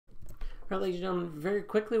All right, ladies and gentlemen, very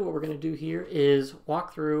quickly what we're going to do here is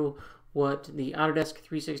walk through what the Autodesk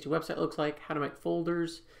 360 website looks like, how to make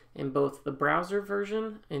folders in both the browser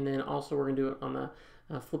version, and then also we're going to do it on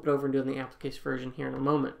the flip it over and do it in the application version here in a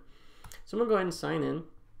moment. So I'm going to go ahead and sign in.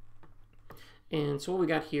 And so what we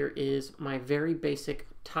got here is my very basic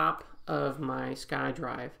top of my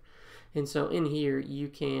SkyDrive. And so in here you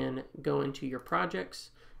can go into your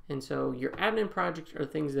projects. And so your admin projects are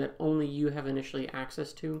things that only you have initially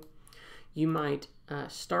access to. You might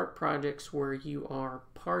start projects where you are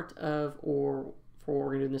part of, or for what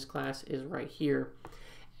we're going to do in this class is right here.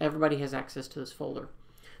 Everybody has access to this folder.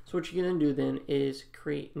 So what you're going to do then is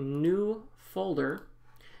create new folder,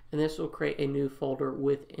 and this will create a new folder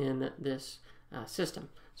within this system.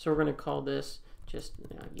 So we're going to call this just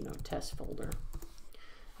test folder,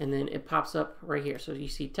 and then it pops up right here. So you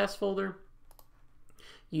see test folder,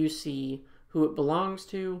 you see who it belongs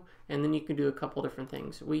to, and then you can do a couple different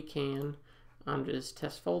things. We can, under this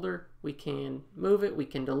test folder, we can move it, we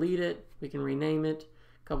can delete it, we can rename it,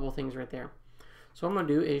 a couple of things right there. So what I'm going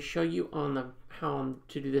to do is show you on how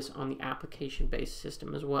to do this on the application-based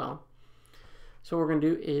system as well. So what we're going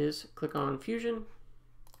to do is click on Fusion,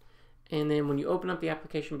 and then when you open up the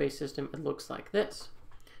application-based system, it looks like this.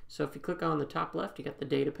 So if you click on the top left, you got the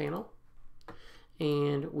data panel.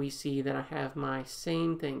 And we see that I have my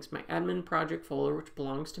same things, my admin project folder, which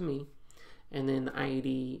belongs to me, and then the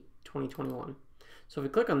IAD 2021. So if we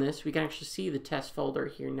click on this, we can actually see the test folder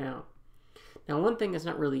here now. Now, one thing that's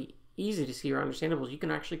not really easy to see or understandable is you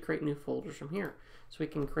can actually create new folders from here. So we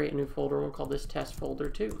can create a new folder, and we'll call this test folder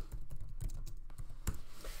 2.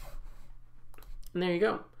 And there you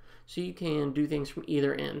go. So you can do things from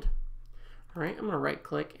either end. All right, I'm going to right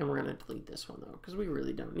click, and we're going to delete this one though, because we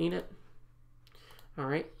really don't need it. All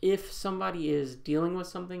right, if somebody is dealing with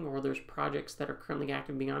something or there's projects that are currently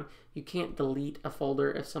active being on, you can't delete a folder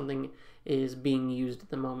if something is being used at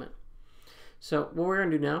the moment. So what we're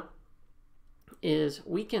going to do now is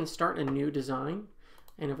we can start a new design.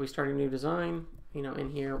 And if we start a new design, in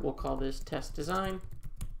here, we'll call this test design.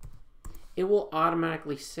 It will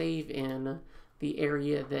automatically save in the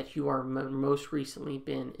area that you are most recently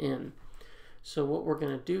been in. So what we're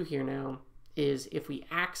going to do here now is if we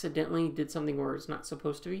accidentally did something where it's not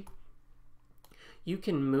supposed to be, you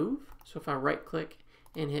can move. So if I right click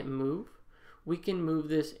and hit move, we can move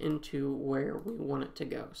this into where we want it to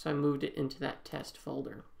go. So I moved it into that test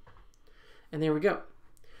folder. And there we go.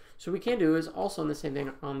 So what we can do is also the same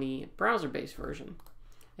thing on the browser-based version,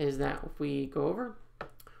 is that if we go over,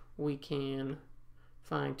 we can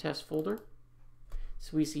find test folder.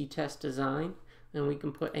 So we see test design, and we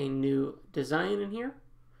can put a new design in here.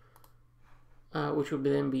 Which would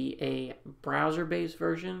then be a browser-based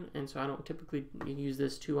version, and so I don't typically use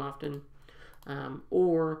this too often.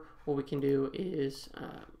 Or what we can do is,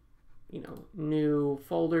 new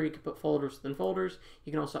folder. You can put folders within folders.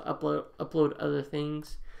 You can also upload other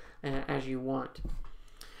things as you want.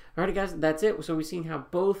 Alrighty, guys, that's it. So we've seen how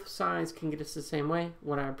both sides can get us the same way.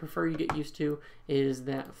 What I prefer you get used to is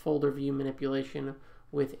that folder view manipulation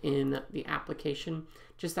within the application.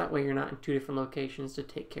 Just that way you're not in two different locations to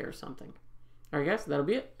take care of something. Alright guys, that'll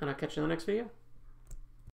be it, and I'll catch you in the next video.